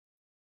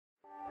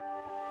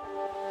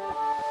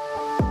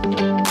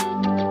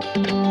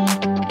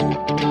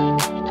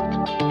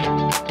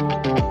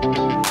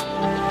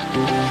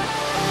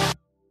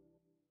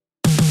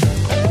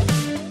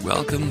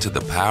Welcome to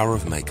The Power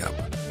of Makeup,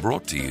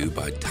 brought to you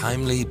by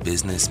Timely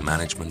Business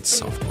Management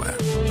Software.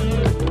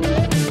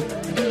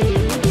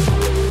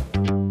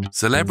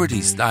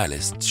 Celebrity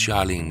stylist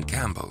Charlene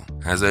Campbell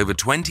has over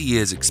 20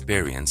 years'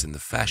 experience in the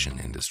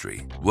fashion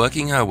industry,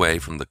 working her way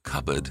from the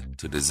cupboard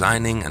to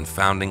designing and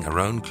founding her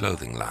own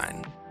clothing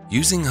line.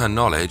 Using her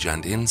knowledge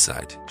and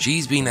insight,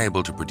 she's been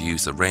able to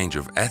produce a range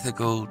of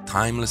ethical,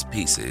 timeless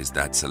pieces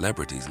that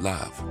celebrities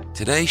love.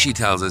 Today, she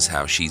tells us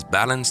how she's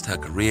balanced her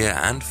career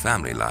and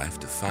family life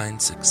to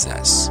find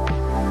success.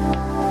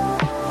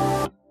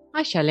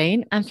 Hi,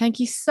 Charlene, and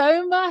thank you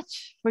so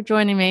much for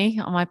joining me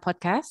on my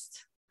podcast.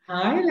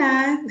 Hi,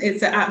 Lan.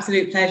 It's an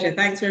absolute pleasure.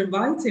 Thanks for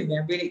inviting me.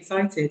 I'm really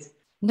excited.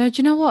 No,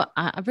 do you know what?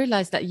 I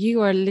realized that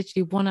you are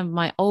literally one of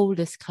my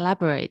oldest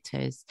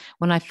collaborators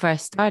when I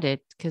first started.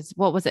 Because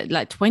what was it,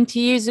 like 20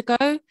 years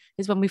ago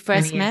is when we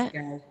first met?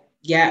 Ago.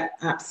 Yeah,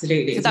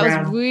 absolutely. So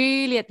that was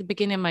really at the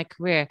beginning of my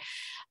career.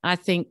 And I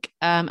think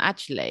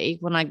actually,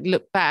 when I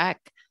look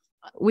back,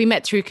 we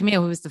met through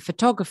Camille, who was the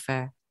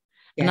photographer.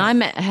 Yes. And I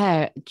met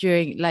her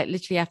during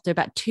literally after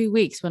about 2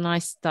 weeks when I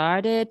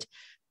started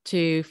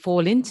to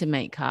fall into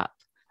makeup.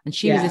 And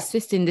she was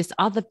assisting this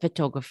other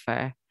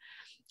photographer.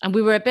 And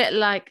we were a bit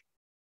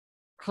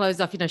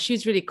closed off, she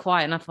was really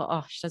quiet. And I thought,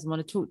 oh, she doesn't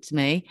want to talk to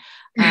me.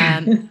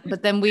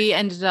 But then we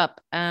ended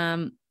up,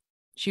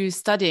 she was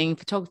studying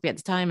photography at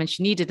the time and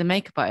she needed a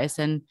makeup artist.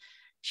 And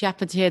she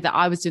happened to hear that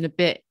I was doing a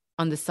bit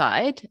on the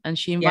side and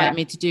she invited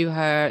me to do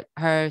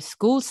her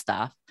school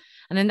stuff.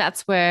 And then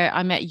that's where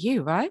I met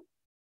you, right?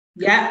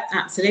 Yeah,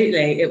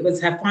 absolutely. It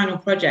was her final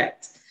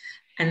project.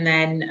 And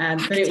then,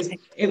 but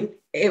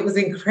it was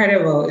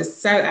incredible. It was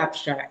so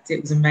abstract.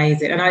 It was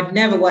amazing. And I'd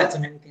never worked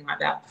on anything like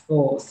that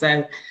before.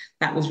 So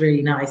that was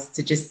really nice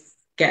to just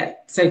be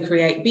so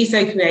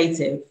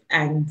creative.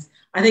 And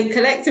I think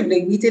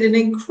collectively we did an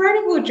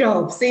incredible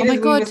job, seeing as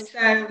we were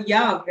so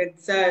young and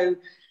so,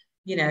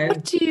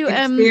 what do you,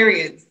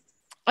 experienced.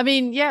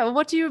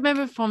 What do you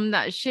remember from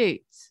that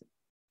shoot?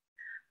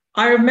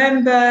 I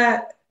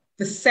remember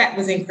the set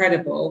was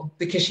incredible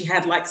because she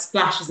had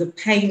splashes of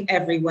paint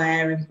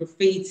everywhere and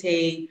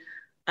graffiti.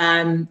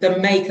 The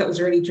makeup was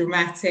really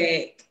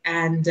dramatic,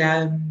 and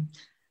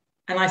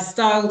I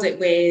styled it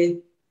with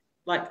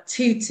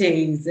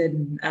tutus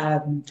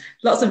and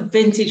lots of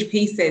vintage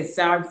pieces.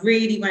 So I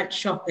really went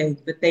shopping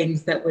for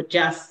things that were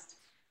just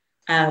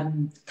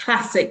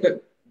classic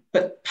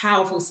but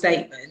powerful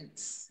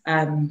statements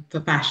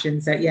for fashion.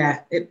 So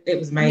yeah, it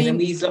was amazing.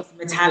 We used lots of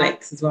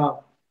metallics as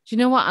well. Do you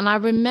know what? And I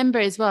remember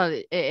as well,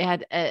 it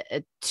had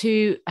had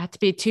to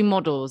be two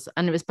models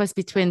and it was supposed to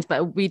be twins,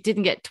 but we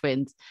didn't get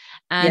twins.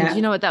 And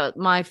you know what? That was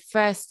my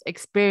first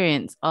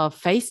experience of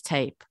face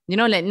tape.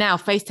 Now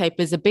face tape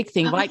is a big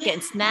thing, right? Yeah.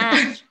 Getting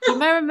snatched.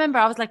 I remember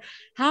I was like,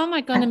 how am I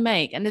going to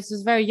make? And this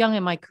was very young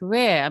in my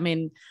career.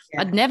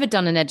 I'd never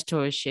done an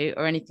editorial shoot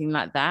or anything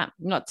like that.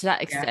 Not to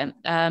that extent.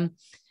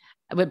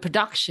 With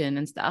production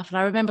and stuff. And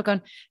I remember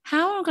going,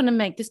 how am I going to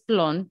make this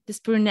blonde, this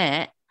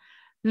brunette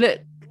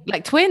look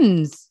like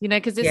twins,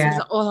 because this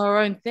is all her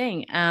own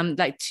thing,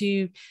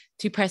 two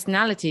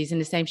personalities in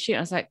the same shoot. I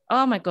was like,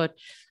 oh my God.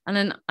 And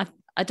then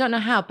I don't know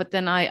how, but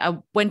then I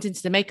went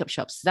into the makeup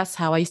shops. That's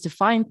how I used to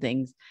find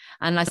things.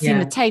 And I seen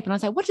the tape and I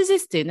was like, what does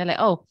this do? And they're like,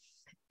 oh,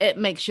 it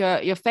makes your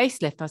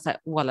facelift. I was like,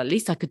 well, at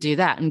least I could do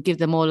that and give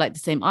them all the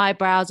same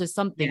eyebrows or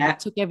something. I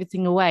took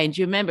everything away. And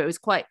do you remember it was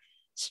quite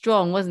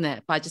strong, wasn't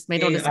it? But I just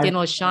made all the skin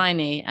all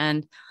shiny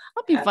and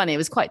not being funny. It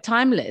was quite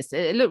timeless.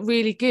 It looked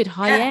really good,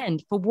 high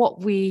end for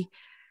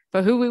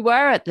who we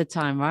were at the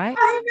time, right?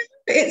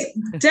 It's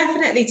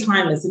definitely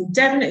timeless and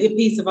definitely a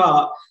piece of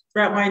art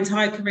throughout my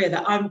entire career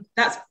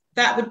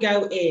that would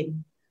go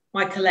in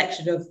my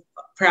collection of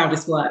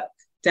proudest work,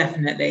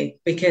 definitely,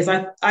 because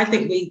I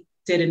think we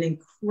did an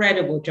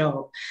incredible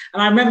job.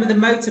 And I remember the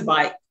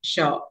motorbike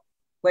shot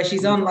where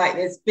she's on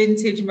this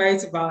vintage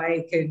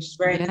motorbike and she's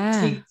wearing a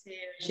tutu,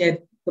 she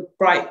had the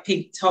bright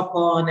pink top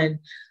on, and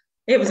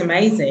it was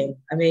amazing.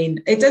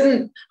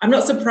 I'm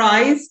not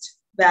surprised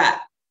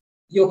that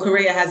your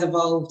career has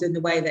evolved in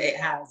the way that it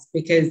has,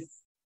 because,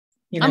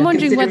 I'm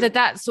wondering whether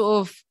that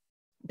sort of,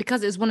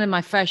 because it was one of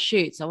my first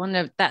shoots, I wonder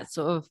if that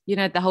sort of,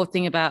 the whole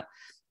thing about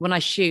when I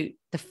shoot,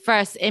 the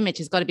first image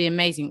has got to be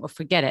amazing or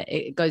forget it.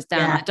 It goes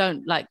down. I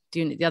don't like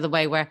doing it the other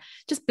way where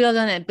just build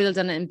on it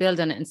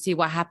and see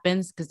what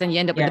happens. Because then you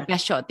end up with the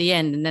best shot at the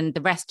end and then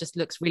the rest just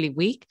looks really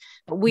weak.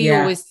 But we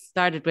always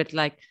started with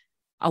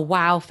a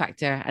wow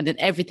factor, and then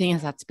everything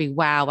has had to be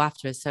wow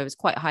after. So it was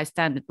quite high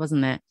standard,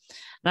 wasn't it?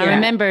 And I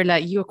remember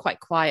you were quite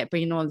quiet,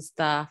 bringing all the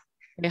stuff,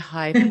 very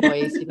high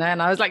voice,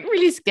 and I was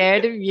really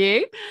scared of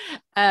you.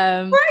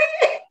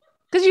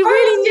 Because you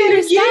really knew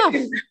your stuff.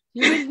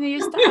 You really knew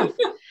your stuff.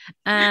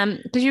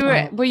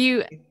 Because were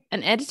you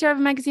an editor of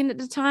a magazine at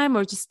the time,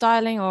 or just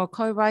styling or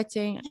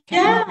co-writing?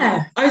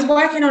 Yeah, I was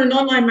working on an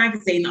online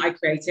magazine that I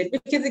created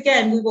because,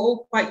 again, we were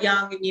all quite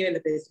young and new in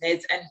the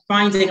business and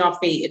finding our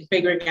feet and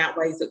figuring out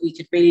ways that we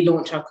could really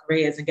launch our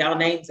careers and get our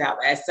names out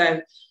there.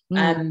 So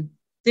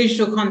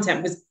digital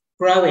content was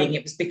growing.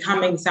 It was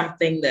becoming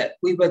something that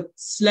we were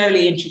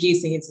slowly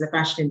introducing into the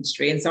fashion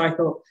industry. And so I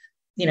thought,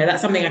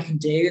 that's something I can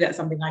do. That's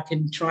something I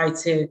can try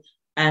to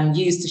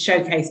use to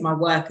showcase my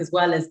work as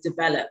well as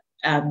develop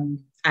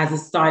as a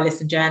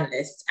stylist and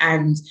journalist.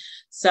 And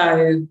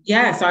so,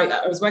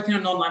 I was working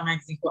on an online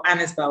magazine called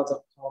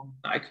annasbell.com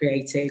that I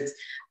created,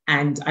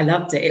 and I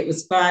loved it. It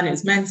was fun. It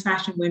was men's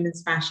fashion,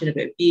 women's fashion, a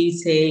bit of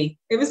beauty.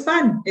 It was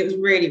fun. It was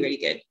really, really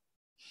good.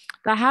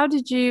 But how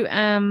did you,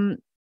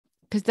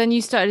 because then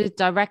you started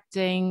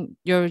directing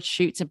your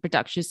shoots and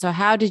productions. So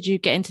how did you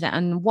get into that?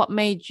 And what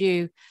made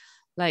you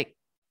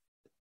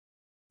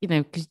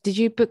because did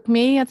you book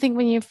me? I think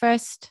when you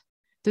first,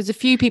 there's a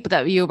few people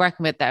that you were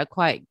working with that are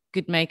quite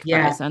good makeup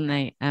artists, aren't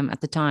they?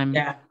 At the time.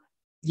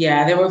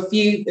 Yeah. There were a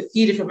few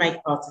different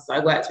makeup artists I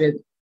worked with,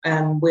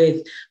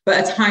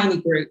 but a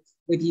tiny group,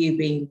 with you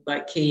being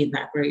key in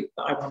that group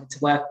that I wanted to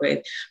work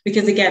with,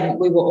 because again,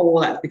 we were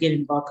all at the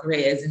beginning of our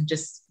careers and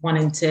just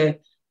wanting to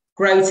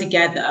grow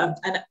together.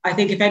 And I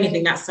think, if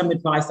anything, that's some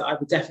advice that I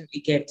would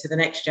definitely give to the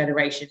next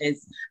generation,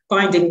 is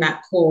finding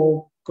that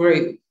core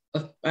group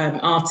of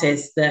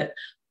artists that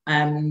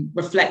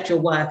reflect your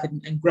work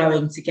and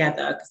growing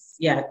together.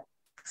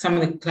 Some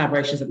of the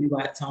collaborations that we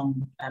worked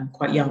on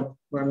quite young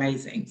were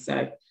amazing.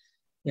 So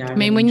I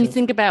mean, when you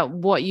think about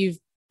what you've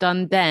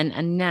done then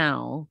and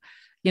now,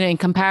 in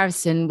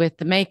comparison with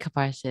the makeup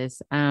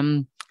artists,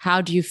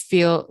 how do you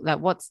feel?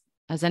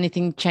 Has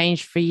anything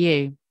changed for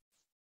you?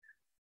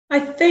 I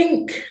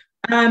think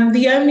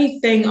the only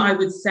thing I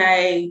would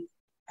say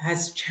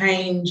has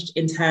changed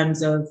in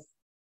terms of,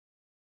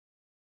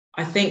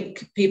 I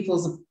think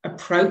people's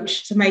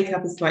approach to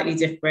makeup is slightly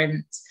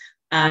different.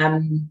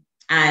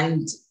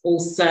 And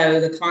also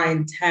the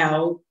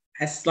clientele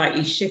has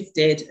slightly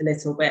shifted a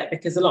little bit,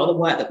 because a lot of the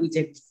work that we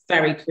did was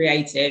very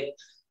creative.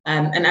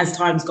 And as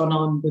time's gone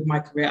on with my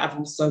career, I've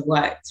also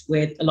worked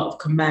with a lot of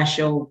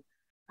commercial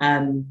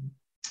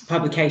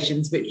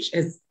publications, which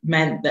has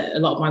meant that a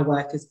lot of my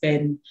work has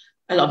been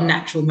a lot of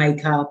natural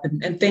makeup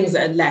and things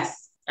that are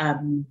less,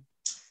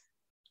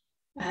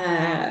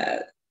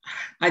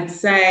 I'd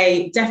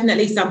say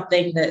definitely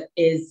something that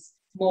is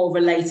more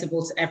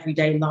relatable to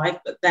everyday life.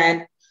 But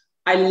then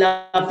I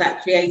love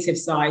that creative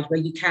side where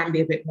you can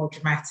be a bit more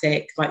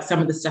dramatic, like some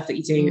of the stuff that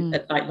you do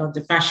at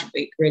London Fashion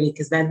Week, really,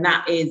 because then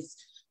that is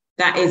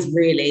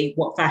really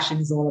what fashion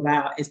is all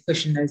about, is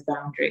pushing those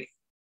boundaries.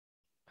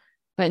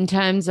 But in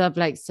terms of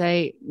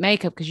say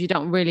makeup, because you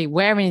don't really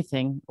wear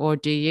anything, or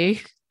do you?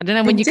 I don't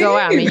know, when you go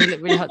out, I mean, you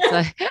look really hot.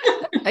 So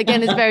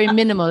again, it's very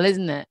minimal,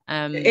 isn't it?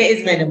 It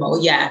is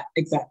minimal. Yeah,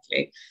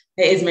 exactly.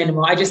 It is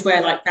minimal. I just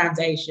wear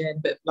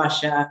foundation, but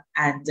blusher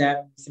and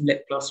some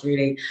lip gloss,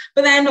 really.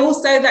 But then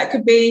also that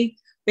could be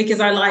because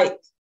I like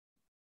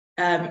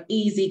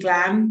easy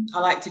glam. I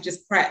like to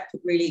just prep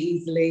really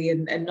easily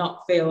and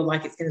not feel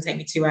like it's going to take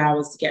me 2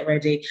 hours to get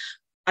ready.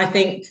 I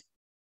think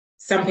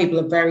some people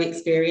are very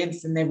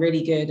experienced and they're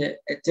really good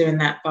at doing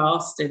that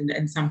fast,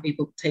 and some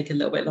people take a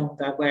little bit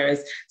longer.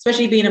 Whereas,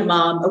 especially being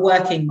a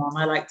working mom,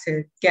 I like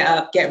to get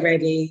up, get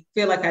ready,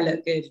 feel like I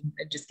look good,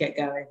 and just get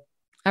going.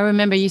 I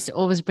remember you used to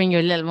always bring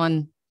your little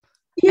one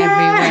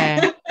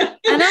everywhere.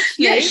 And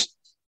actually,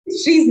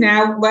 she's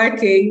now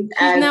working.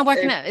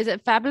 Is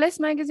it Fabulous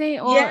magazine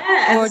or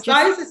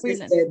just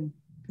assistant?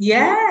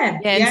 Yeah,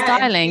 in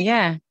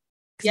styling.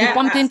 We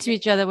bumped into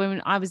each other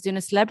when I was doing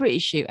a celebrity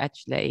shoot,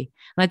 actually,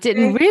 and I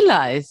didn't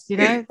realize.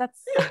 That's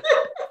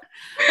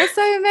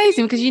so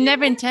amazing, because you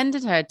never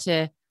intended her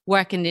to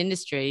work in the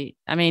industry.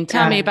 I mean,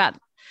 tell me about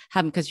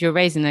how, because you're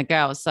raising a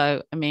girl.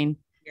 So I mean,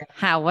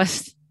 how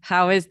is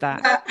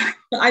that?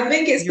 I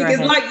think it's because,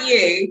 like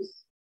you,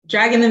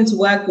 dragging them to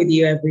work with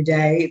you every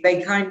day,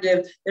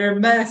 they're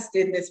immersed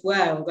in this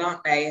world,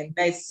 aren't they? And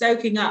they're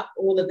soaking up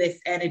all of this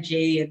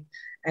energy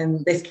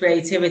and this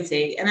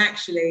creativity. And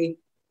actually,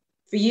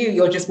 for you,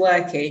 you're just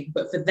working,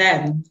 but for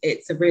them,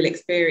 it's a real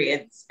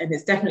experience. And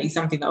it's definitely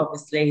something that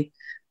obviously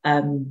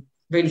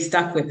really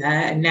stuck with her.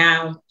 And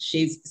now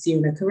she's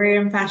pursuing a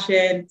career in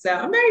fashion. So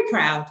I'm very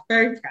proud of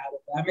her.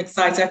 I'm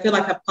excited. I feel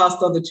like I've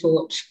passed on the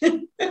torch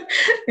and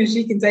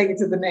she can take it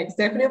to the next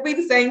step. And it'll be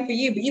the same for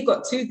you, but you've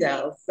got 2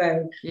 girls.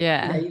 So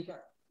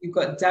you've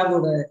got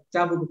double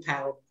the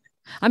power.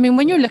 I mean,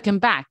 when you're looking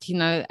back,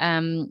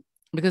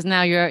 because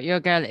now your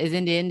girl is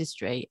in the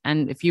industry,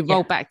 and if you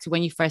roll back to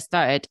when you first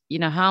started,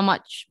 how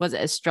much was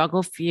it a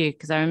struggle for you?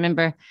 Because I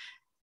remember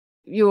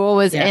you were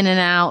always in and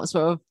out,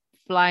 sort of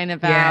flying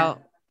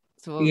about,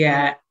 sort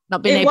of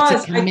not being able to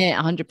commit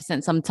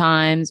 100%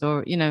 sometimes,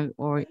 or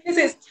because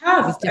it's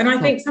tough. And I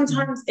think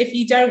sometimes if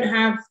you don't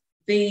have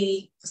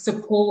the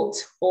support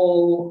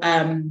or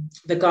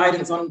the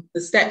guidance on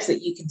the steps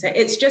that you can take,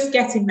 it's just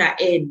getting that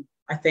in.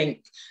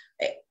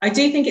 I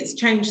do think it's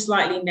changed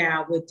slightly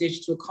now with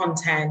digital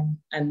content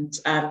and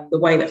the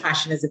way that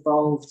fashion has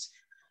evolved.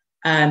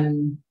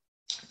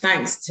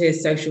 thanks to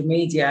social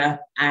media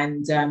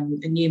and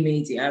the new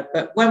media.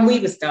 But when we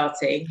were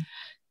starting,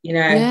 you know,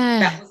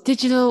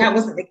 that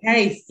wasn't the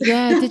case.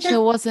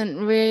 Digital wasn't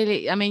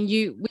really, I mean,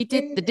 we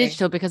did the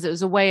digital because it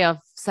was a way of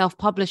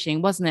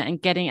self-publishing, wasn't it? And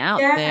getting out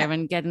there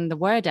and getting the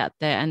word out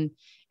there. And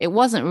it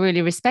wasn't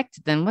really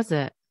respected then, was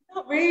it?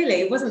 Not really.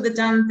 It wasn't the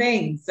done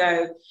thing.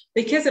 So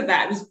because of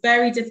that, it was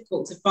very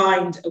difficult to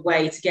find a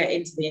way to get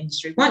into the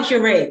industry. Once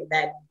you're in,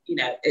 then, you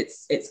know,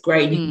 it's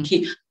great. You can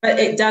keep, but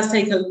it does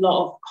take a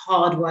lot of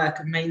hard work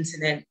and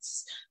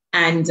maintenance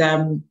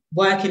and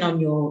working on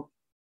your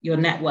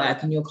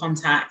network and your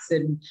contacts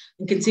and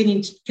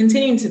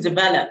continuing to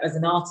develop as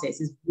an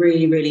artist is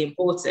really, really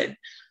important.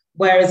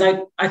 Whereas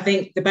I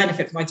think the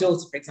benefit for my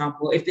daughter, for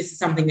example, if this is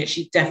something that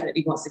she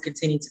definitely wants to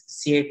continue to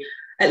pursue,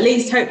 at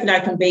least hopefully I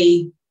can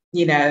be,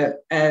 you know,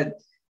 a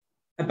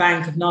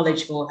bank of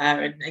knowledge for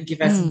her and give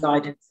her some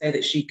guidance so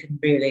that she can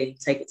really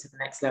take it to the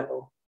next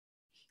level.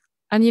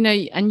 And, you know,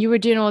 and you were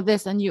doing all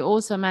this and you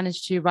also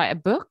managed to write a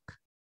book.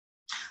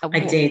 I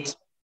did.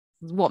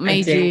 What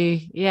made you,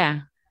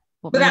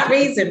 For that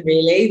reason,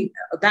 really,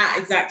 that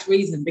exact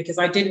reason, because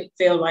I didn't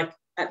feel like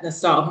at the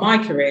start of my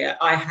career,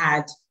 I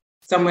had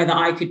somewhere that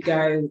I could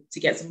go to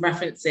get some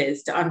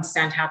references to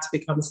understand how to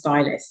become a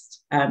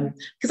stylist.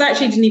 Because I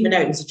actually didn't even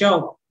know it was a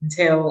job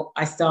until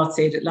I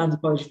started at London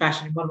College of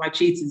Fashion. And one of my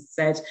tutors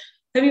said,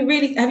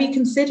 have you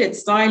considered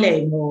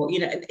styling? Or, you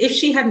know, if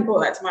she hadn't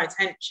brought that to my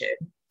attention,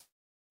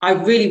 I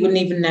really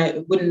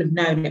wouldn't have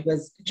known it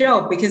was a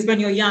job, because when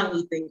you're young,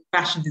 you think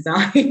fashion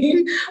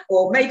design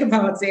or makeup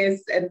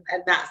artist and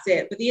that's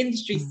it. But the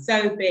industry is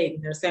so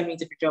big, there are so many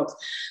different jobs.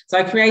 So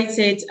I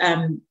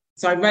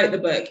wrote the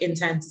book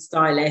Intern to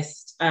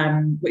Stylist,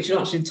 which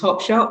launched in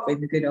Topshop in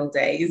the good old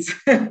days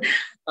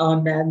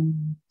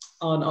on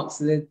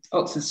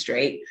Oxford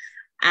Street.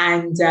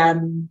 And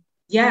and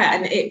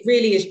it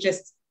really is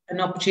just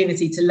an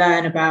opportunity to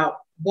learn about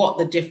what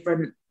the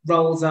different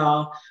roles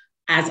are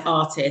as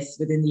artists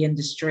within the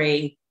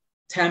industry,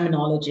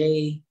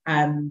 terminology,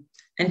 and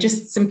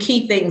just some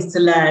key things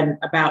to learn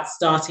about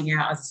starting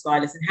out as a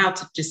stylist and how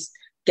to just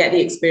get the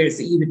experience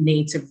that you would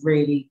need to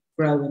really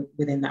grow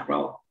within that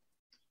role.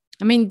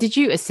 I mean, did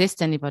you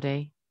assist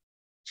anybody?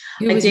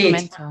 Who was your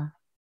mentor?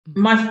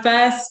 My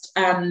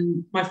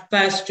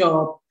first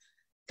job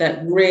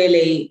that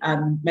really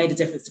made a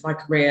difference to my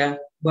career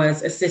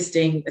was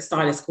assisting a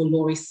stylist called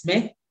Laurie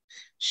Smith.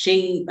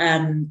 She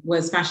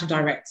was fashion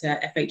director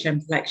at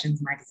FHM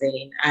Collections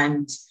magazine,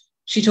 and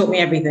she taught me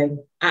everything,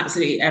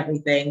 absolutely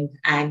everything.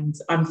 And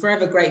I'm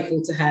forever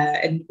grateful to her.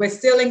 And we're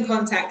still in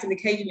contact. And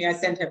occasionally I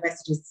send her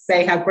messages to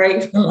say how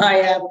grateful I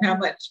am and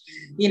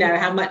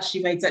how much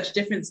she made such a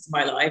difference to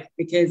my life,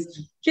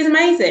 because she's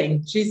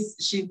amazing.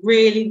 She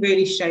really,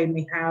 really showed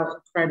me how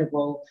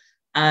incredible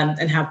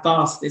and how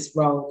vast this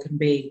role can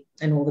be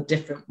and all the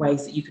different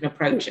ways that you can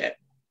approach it.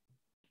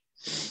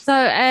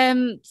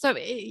 So,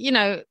 you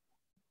know,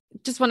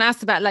 just want to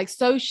ask about like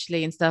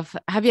socially and stuff.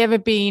 Have you ever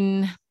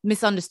been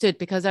misunderstood?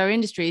 Because our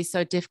industry is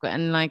so difficult.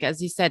 And like,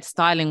 as you said,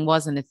 styling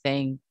wasn't a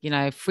thing, you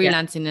know,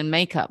 freelancing and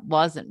makeup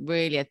wasn't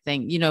really a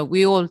thing. You know,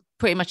 we all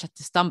pretty much had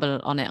to stumble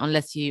on it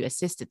unless you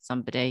assisted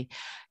somebody,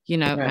 you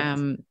know,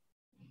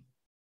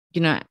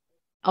 right.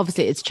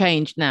 Obviously it's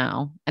changed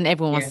now and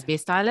everyone wants to be a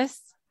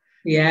stylist.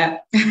 Or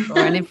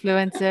an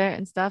influencer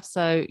and stuff.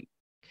 So,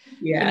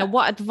 you know,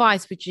 what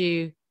advice would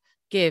you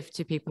give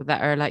to people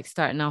that are like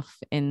starting off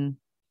in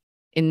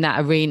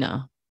that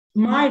arena?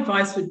 My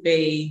advice would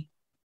be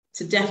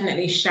to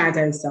definitely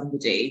shadow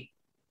somebody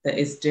that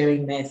is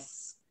doing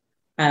this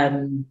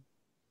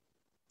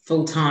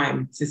full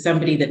time. So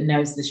somebody that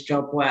knows this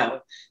job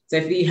well. So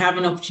if you have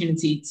an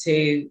opportunity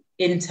to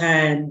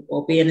intern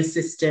or be an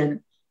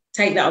assistant,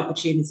 take that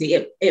opportunity.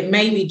 It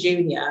may be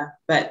junior,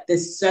 but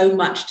there's so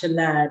much to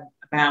learn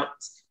about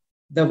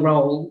the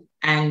role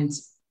and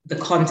the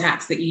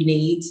contacts that you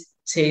need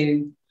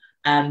to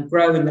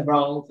grow in the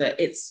role, that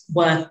it's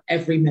worth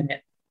every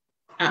minute,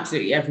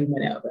 absolutely every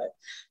minute of it.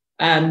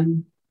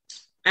 And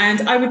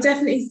I would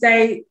definitely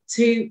say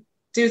to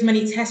do as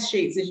many test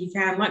shoots as you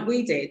can, like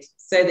we did,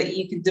 so that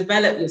you can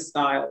develop your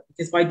style.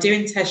 Because by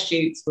doing test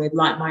shoots with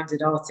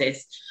like-minded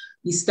artists,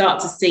 you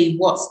start to see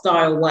what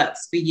style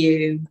works for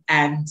you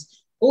and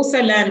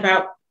also learn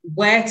about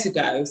where to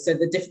go. So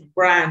the different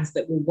brands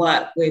that will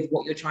work with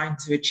what you're trying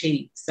to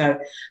achieve. So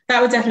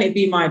that would definitely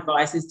be my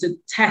advice, is to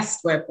test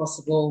where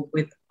possible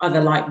with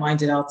other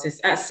like-minded artists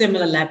at a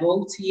similar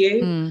level to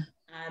you.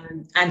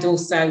 And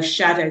also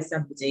shadow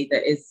somebody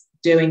that is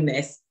doing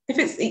this. If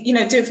it's, you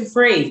know, do it for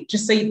free,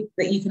 just so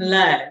that you can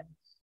learn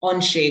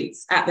on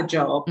shoots at the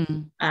job.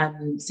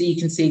 So you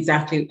can see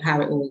exactly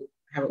how it all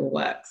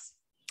works.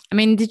 I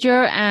mean, did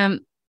your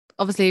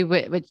obviously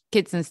with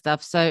kids and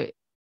stuff, so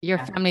your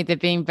family, they're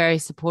being very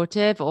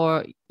supportive,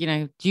 or, you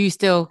know, do you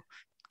still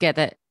get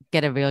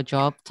a real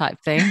job type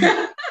thing?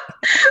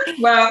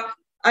 Well,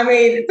 I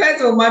mean,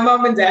 first of all, my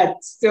mum and dad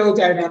still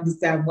don't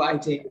understand what I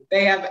do.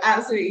 They have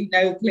absolutely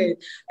no clue.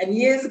 And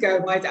years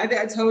ago, I think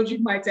I told you,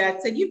 my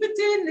dad said, "You've been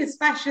doing this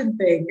fashion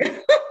thing."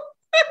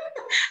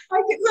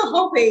 like it's a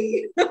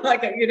hobby.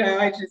 Like, you know,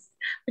 I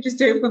just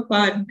do it for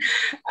fun.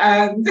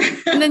 And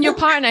then your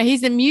partner,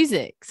 he's in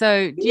music.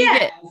 So do you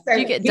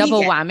get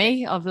double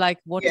whammy of like,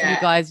 what do you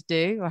guys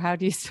do, or how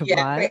do you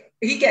survive? Yeah,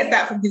 he gets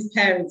that from his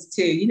parents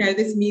too. You know,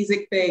 this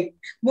music thing,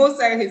 more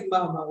so his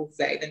mum, I would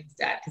say, than his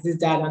dad, because his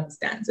dad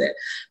understands it.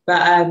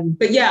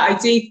 But yeah, I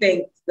do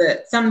think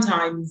that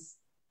sometimes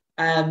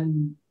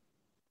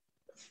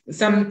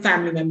some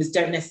family members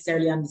don't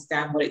necessarily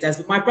understand what it does.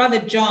 But my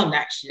brother John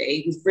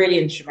actually was really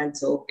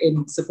instrumental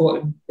in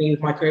supporting me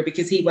with my career,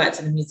 because he worked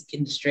in the music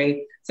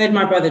industry. So did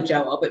my brother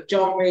Joel, but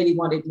John really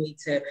wanted me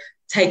to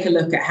take a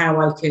look at how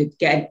I could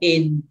get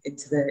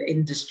into the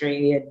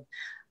industry,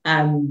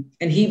 and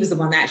he was the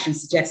one that actually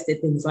suggested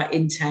things like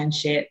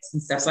internships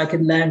and stuff, so I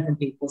could learn from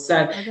people.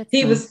 So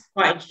he was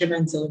quite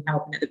instrumental in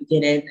helping at the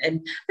beginning,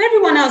 and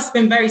everyone else has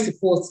been very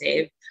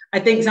supportive. I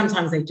think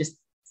sometimes they just,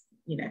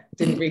 you know,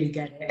 didn't really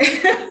get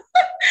it.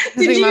 I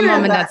think my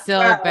mom and dad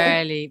still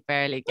barely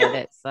get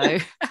it. So I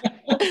think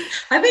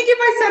if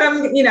I said I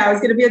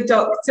was going to be a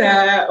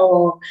doctor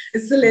or a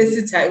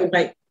solicitor, it would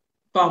make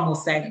far more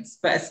sense.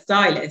 But a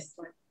stylist,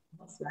 like,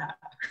 what's that?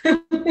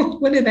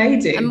 What do they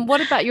do? And what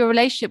about your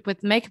relationship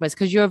with makeup artists?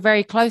 Because you're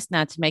very close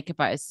now to makeup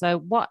artists. So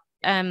what,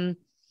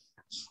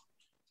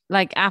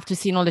 like after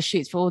seeing all the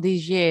shoots for all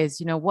these years,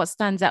 you know, what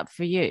stands out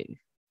for you?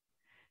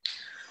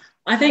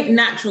 I think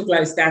natural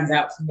glow stands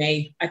out for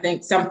me. I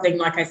think something,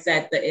 like I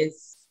said, that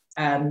is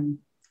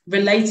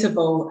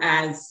relatable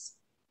as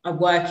a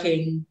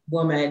working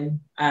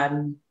woman,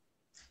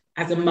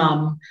 as a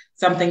mum,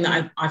 something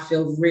that I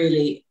feel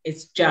really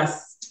is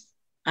just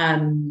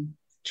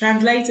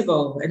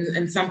translatable,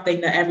 and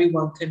something that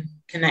everyone can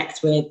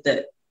connect with,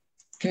 that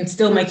can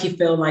still make you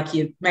feel like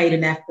you've made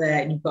an effort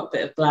and you've got a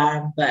bit of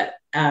glam, but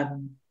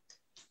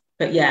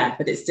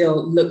it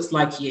still looks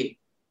like you.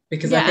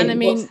 Because I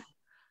mean,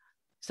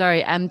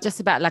 sorry, just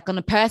about like on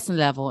a personal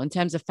level in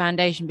terms of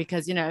foundation,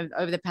 because, you know,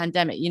 over the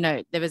pandemic, you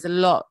know, there was a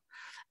lot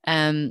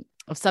of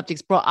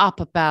subjects brought up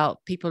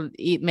about people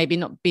maybe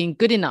not being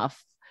good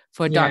enough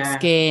for dark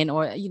skin,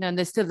 or, you know, and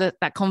there's still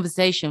that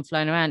conversation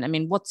flowing around. I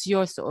mean, what's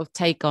your sort of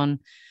take on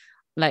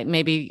like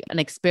maybe an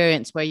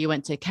experience where you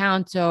went to a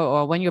counter,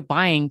 or when you're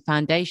buying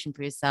foundation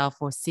for yourself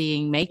or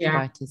seeing makeup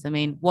artists? I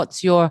mean,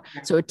 what's your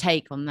sort of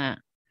take on that?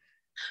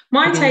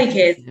 My take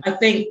is, I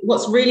think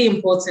what's really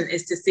important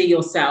is to see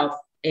yourself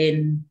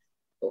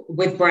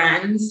with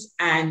brands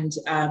and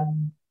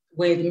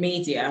with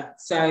media.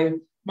 So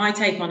my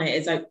take on it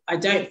is I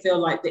don't feel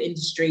like the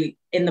industry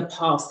in the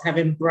past have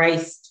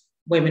embraced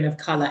women of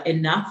colour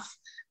enough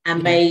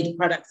and made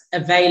products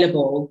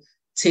available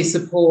to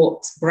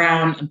support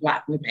brown and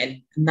black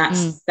women. And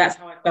that's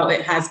how I felt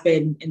it has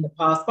been in the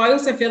past. But I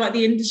also feel like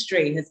the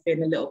industry has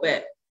been a little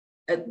bit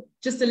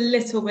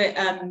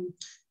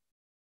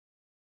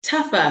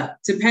tougher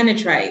to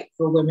penetrate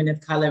for women of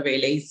colour,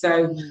 really.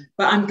 So,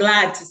 but I'm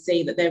glad to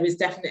see that there is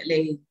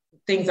definitely,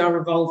 things are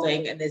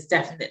evolving, and there's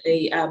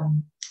definitely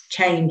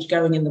change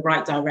going in the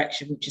right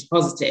direction, which is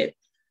positive.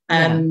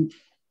 And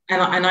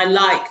I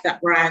like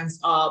that brands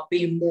are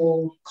being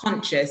more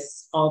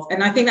conscious of,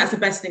 and I think that's the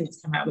best thing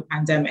that's come out of the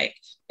pandemic,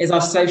 is our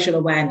social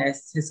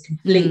awareness has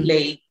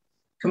completely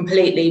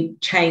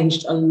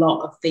changed a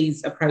lot of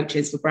these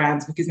approaches for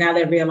brands, because now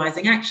they're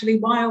realizing, actually,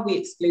 why are we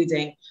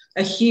excluding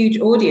a huge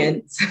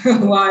audience?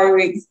 Why are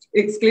we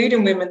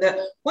excluding women that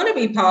want to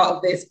be part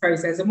of this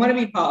process and want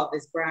to be part of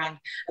this brand,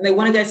 and they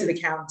want to go to the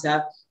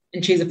counter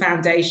and choose a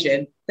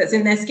foundation that's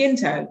in their skin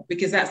tone?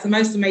 Because that's the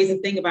most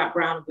amazing thing about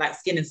brown and black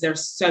skin, is there are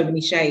so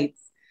many shades.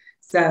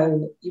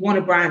 So you want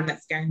a brand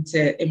that's going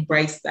to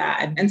embrace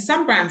that. And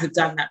some brands have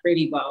done that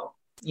really well,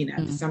 you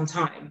know, for some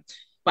time.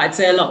 But I'd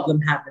say a lot of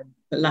them haven't.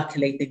 But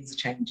luckily, things are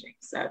changing.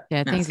 So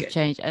yeah, things have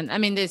changed. And I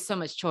mean, there's so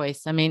much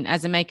choice. I mean,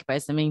 as a makeup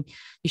artist, I mean,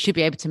 you should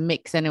be able to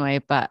mix anyway,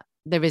 but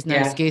there is no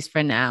excuse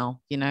for now.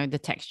 You know, the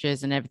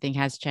textures and everything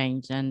has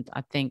changed. And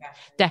I think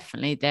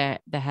definitely there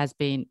has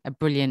been a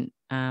brilliant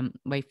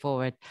way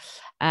forward.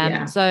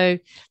 So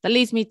that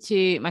leads me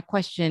to my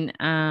question,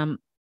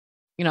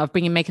 you know, of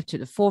bringing makeup to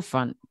the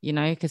forefront, you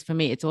know, because for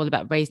me, it's all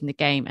about raising the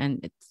game,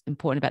 and it's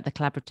important about the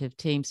collaborative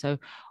team. So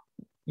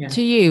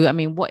to you, I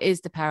mean, what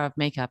is the power of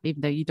makeup,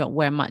 even though you don't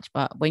wear much,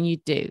 but when you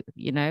do,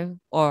 you know,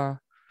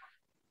 or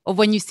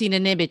when you've seen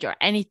an image or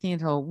anything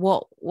at all,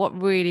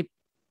 what really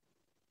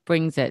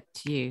brings it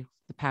to you,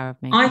 the power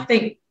of makeup? I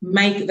think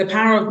the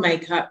power of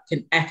makeup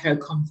can echo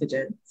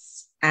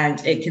confidence,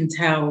 and it can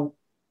tell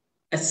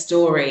a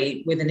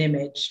story with an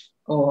image,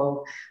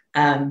 or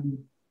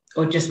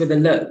just with a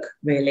look,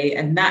 really.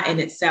 And that in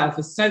itself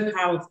is so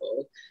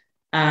powerful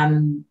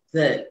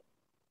that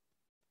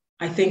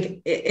I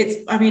think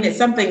it's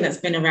something that's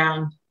been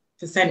around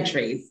for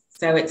centuries.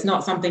 So it's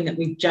not something that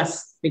we've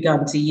just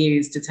begun to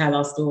use to tell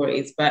our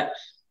stories. But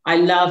I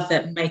love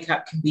that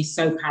makeup can be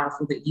so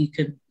powerful that you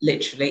can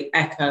literally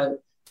echo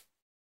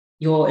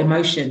your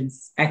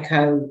emotions,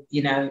 echo,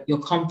 you know, your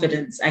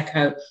confidence,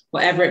 echo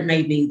whatever it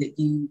may be that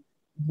you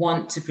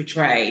want to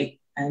portray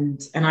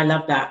And I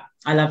love that.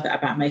 I love that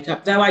about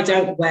makeup. Though I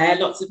don't wear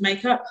lots of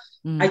makeup,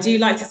 I do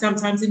like to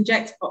sometimes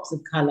inject pops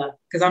of color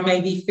because I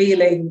may be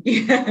feeling,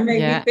 be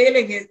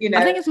feeling it,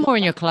 I think it's more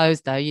in your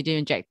clothes though. You do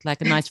inject like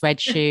a nice red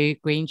shoe,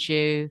 green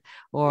shoe,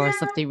 or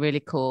something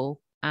really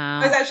cool.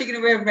 I was actually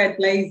going to wear a red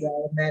blazer,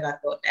 and then I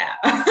thought,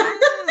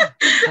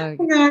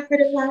 no, I put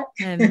it back.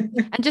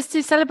 And just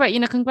to celebrate,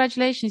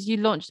 congratulations, you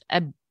launched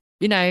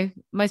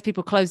most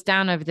people closed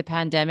down over the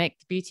pandemic.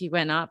 The beauty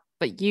went up,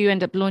 but you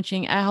end up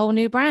launching a whole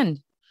new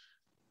brand.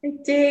 I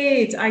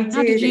did. It's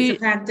a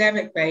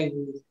pandemic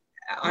baby.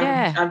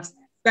 I'm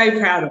so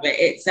proud of it.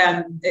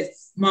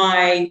 It's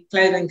my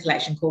clothing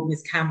collection called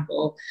Miss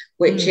Campbell,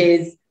 which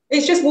is,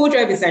 it's just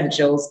wardrobe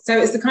essentials. So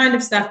it's the kind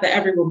of stuff that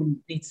every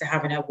woman needs to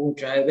have in her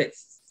wardrobe.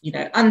 It's,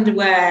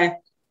 underwear,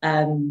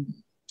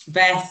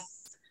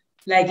 vests,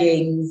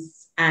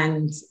 leggings,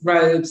 and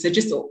robes. So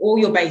just all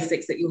your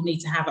basics that you'll need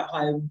to have at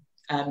home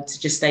to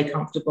just stay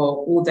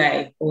comfortable all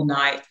day, all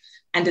night.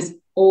 And it's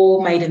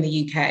all made in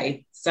the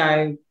UK.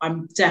 So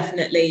I'm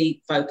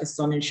definitely focused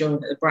on ensuring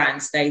that the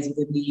brand stays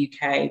within the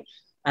UK,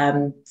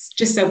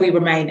 just so we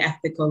remain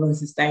ethical and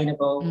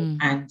sustainable.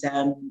 And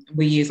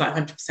we use like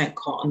 100%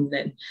 cotton.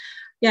 And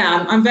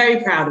yeah, I'm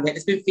very proud of it.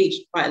 It's been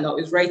featured quite a lot.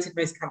 It was rated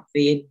most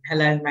comfy in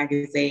Hello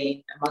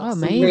magazine amongst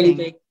some really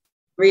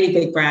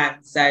big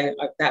brands. So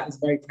that was a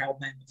very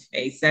proud moment for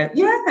me. So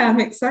yeah, I'm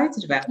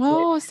excited about it.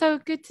 Oh, so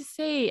good to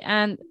see.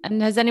 And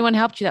has anyone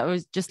helped you? That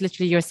was just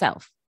literally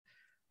yourself?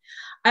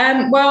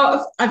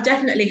 Well, I've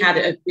definitely had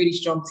a really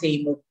strong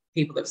team of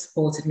people that have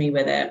supported me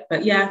with it.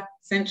 But yeah,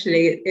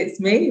 essentially it's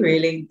me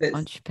really that's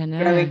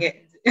entrepreneur growing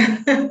it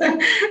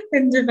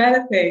and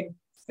developing.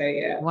 So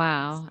yeah.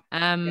 Wow.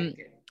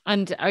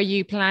 And are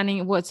you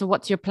planning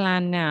what's your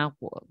plan now?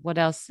 What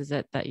else is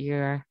it that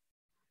you're?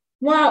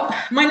 Well,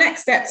 my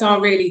next steps are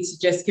really to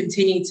just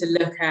continue to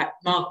look at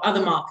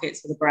other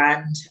markets for the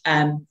brand,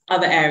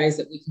 other areas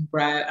that we can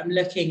grow. I'm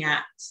looking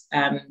at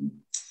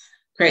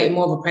creating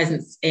more of a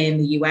presence in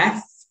the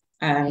US.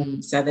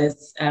 So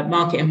there's a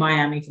market in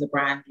Miami for the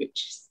brand,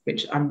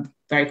 which I'm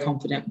very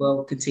confident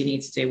will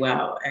continue to do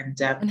well.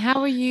 And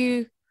how are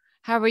you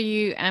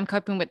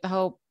coping with the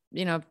whole,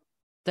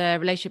 the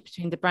relationship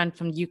between the brand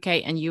from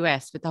UK and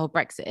US with the whole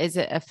Brexit? Is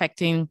it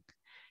affecting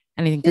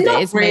anything? Because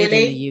it is made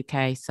in the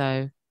UK,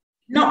 so.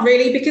 Not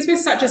really, because we're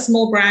such a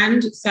small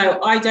brand.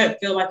 So I don't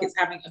feel like it's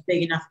having a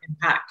big enough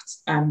impact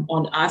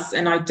on us.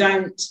 And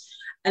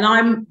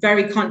I'm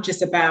very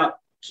conscious about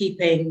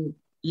keeping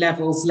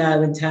levels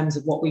low in terms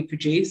of what we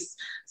produce.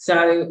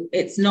 So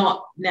it's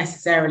not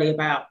necessarily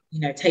about,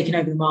 taking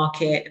over the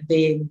market and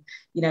being,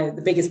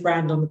 the biggest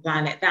brand on the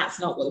planet. That's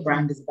not what the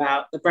brand is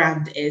about. The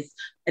brand is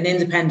an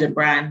independent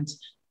brand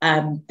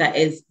that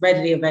is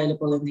readily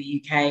available in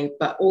the UK,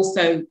 but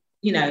also,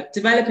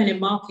 developing in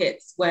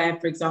markets where,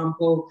 for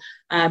example,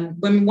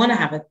 women want to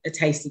have a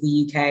taste of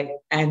the UK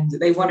and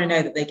they want to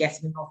know that they're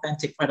getting an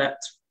authentic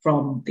product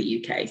from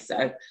the UK.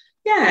 So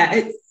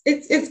yeah,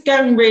 it's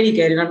going really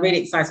good, and I'm really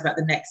excited about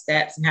the next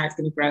steps and how it's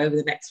going to grow over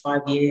the next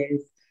 5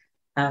 years.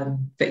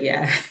 But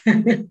yeah.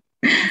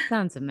 That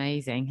sounds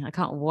amazing. I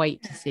can't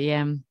wait to see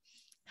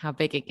how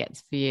big it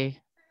gets for you.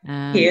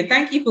 Here,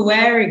 thank you for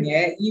wearing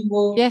it. You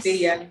wore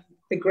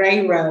the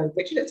grey robe,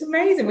 which looked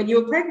amazing when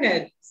you were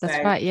pregnant.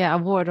 That's right. Yeah, I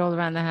wore it all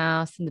around the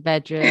house, in the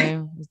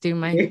bedroom. I was doing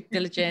my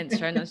diligence,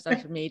 showing on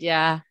social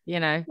media.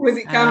 Was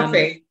it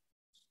comfy?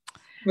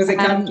 Was it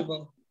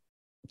comfortable?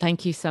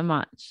 Thank you so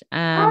much.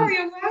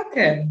 You're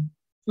welcome.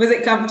 Was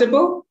it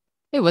comfortable?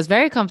 It was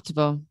very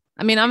comfortable.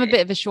 I mean, I'm a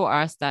bit of a short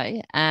arse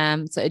though,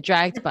 so it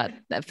dragged, but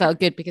that felt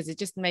good because it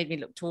just made me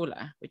look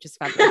taller, which is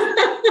fabulous.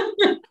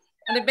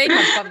 And it made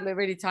my butt look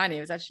really tiny.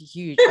 It was actually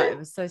huge, but it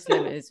was so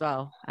slim as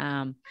well.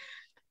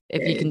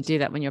 If you can do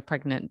that when you're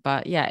pregnant.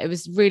 But yeah, it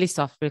was really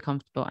soft, really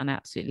comfortable, and I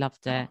absolutely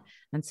loved it.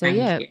 And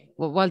so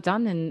well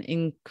done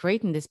in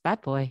creating this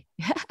bad boy.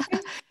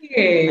 Thank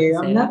you.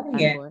 I'm loving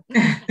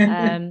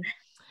it.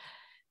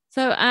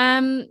 So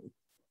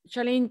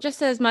Charlene,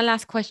 just as my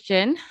last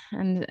question,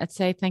 and I'd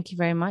say thank you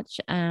very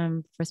much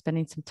for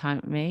spending some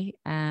time with me.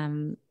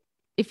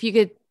 If you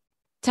could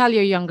tell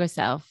your younger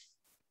self,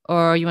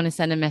 or you want to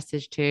send a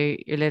message to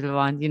your little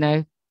one,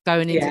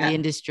 going into the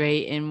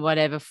industry in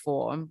whatever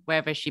form,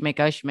 wherever she may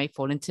go, she may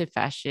fall into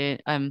fashion,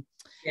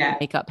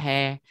 makeup,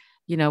 hair,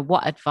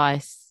 what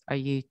advice are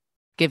you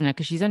giving her?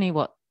 Because she's only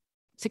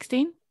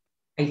 16?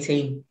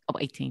 18. Oh,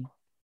 18.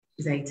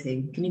 She's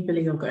 18. Can you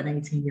believe I've got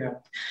an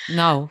 18-year-old?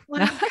 No.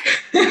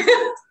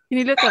 Can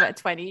you look about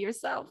 20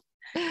 yourself?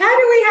 How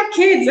do we have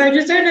kids? I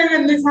just don't know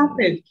when this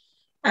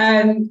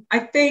happened. I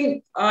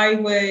think I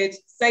would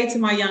say to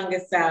my younger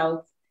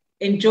self,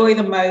 enjoy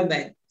the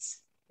moment,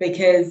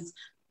 because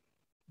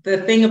the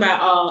thing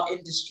about our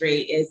industry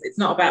is it's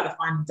not about the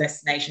final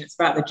destination, it's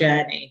about the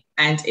journey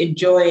and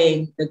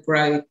enjoying the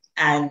growth.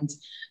 And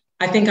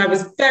I think I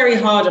was very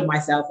hard on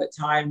myself at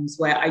times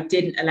where I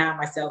didn't allow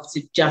myself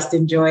to just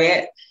enjoy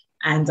it.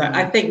 And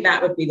I think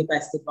that would be the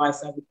best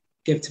advice I would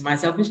give to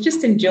myself, is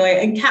just enjoy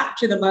it and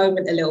capture the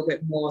moment a little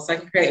bit more, so I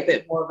can create a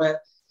bit more of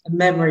a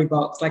memory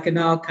box, like an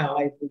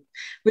archive,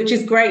 which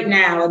is great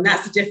now. And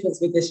that's the difference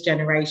with this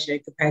generation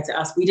compared to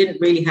us. We didn't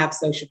really have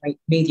social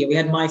media. We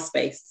had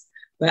MySpace,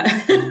 but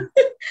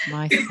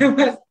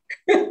that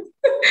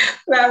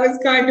was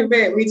kind of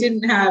it. We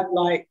didn't have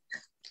like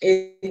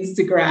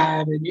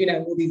Instagram and, you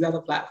know, all these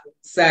other platforms.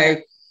 So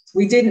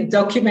we didn't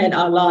document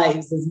our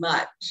lives as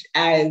much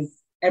as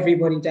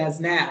everybody does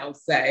now.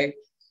 So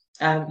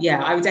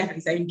yeah, I would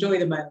definitely say enjoy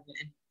the moment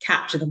and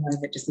capture the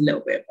moment just a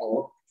little bit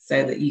more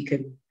so that you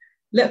can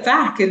look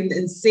back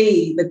and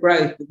see the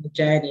growth and the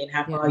journey and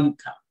how far you've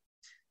come.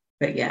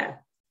 But yeah,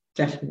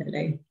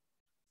 definitely.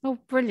 Oh,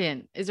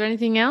 brilliant. Is there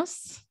anything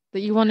else that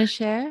you want to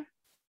share?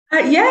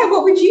 Yeah,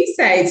 what would you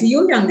say to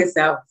your younger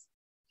self?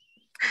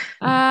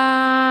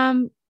 I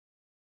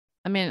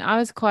mean, I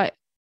was quite,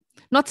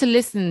 not to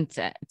listen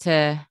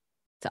to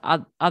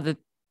other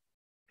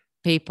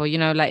people, you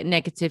know, like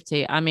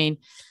negativity. I mean,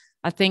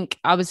 I think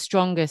I was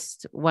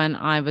strongest when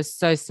I was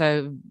so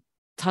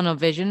tunnel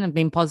vision and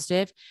being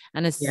positive.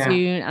 And as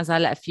soon as I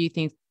let a few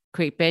things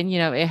creep in, you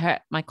know, it hurt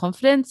my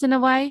confidence in a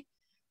way.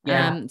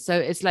 So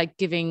it's like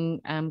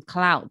giving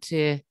clout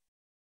to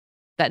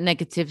that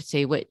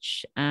negativity,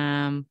 which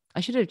I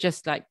should have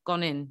just like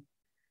gone in,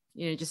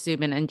 you know, just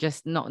zoom in and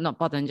just not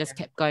bother and just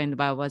kept going the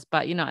way I was.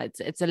 But you know,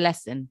 it's a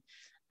lesson.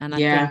 And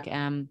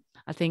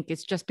I think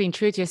it's just being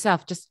true to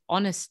yourself, just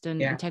honest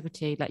and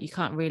integrity. Like you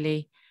can't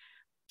really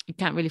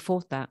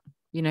fault that,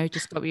 you know,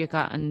 just go with your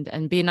gut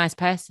and be a nice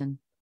person.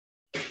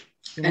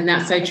 And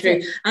that's so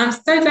true. I'm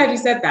so glad you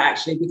said that,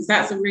 actually, because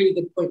that's a really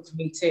good point for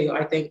me too.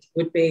 I think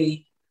would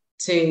be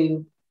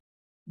to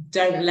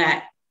don't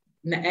let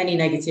any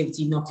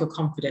negativity knock your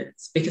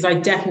confidence, because I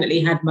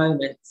definitely had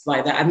moments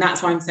like that. And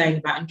that's why I'm saying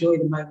about enjoy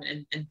the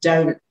moment and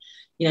don't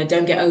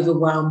get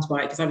overwhelmed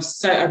by it, because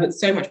I put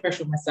so much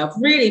pressure on myself,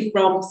 really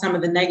from some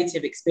of the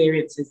negative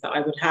experiences that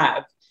I would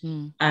have,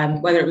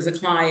 whether it was a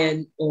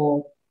client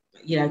or,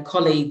 you know,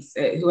 colleagues,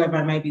 whoever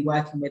I may be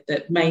working with,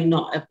 that may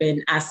not have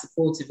been as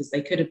supportive as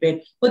they could have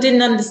been, or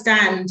didn't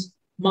understand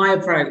my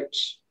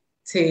approach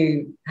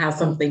to how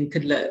something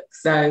could look.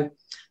 So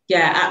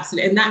yeah,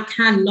 absolutely. And that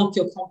can knock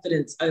your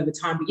confidence over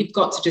time, but you've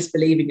got to just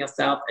believe in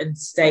yourself and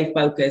stay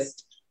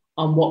focused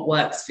on what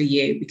works for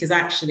you, because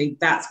actually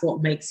that's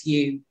what makes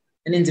you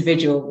an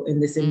individual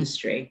in this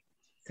industry.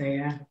 So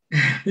yeah.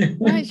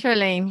 Right,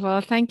 Charlene.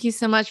 Well, thank you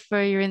so much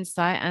for your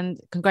insight and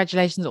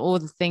congratulations on all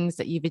the things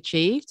that you've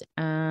achieved.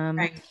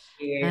 Thank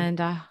you. And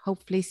I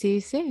hopefully see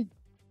you soon.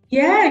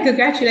 Yeah,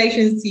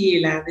 congratulations to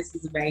you, Lam. This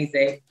is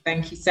amazing.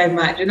 Thank you so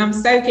much. And I'm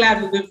so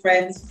glad we've been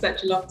friends for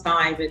such a long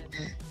time.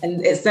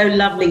 And it's so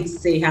lovely to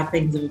see how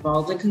things have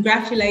evolved. And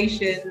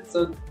congratulations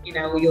on, you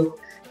know, all your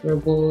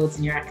awards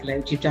and your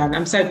accolades you've done.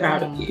 I'm so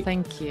proud of you.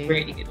 Thank you.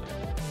 Really good.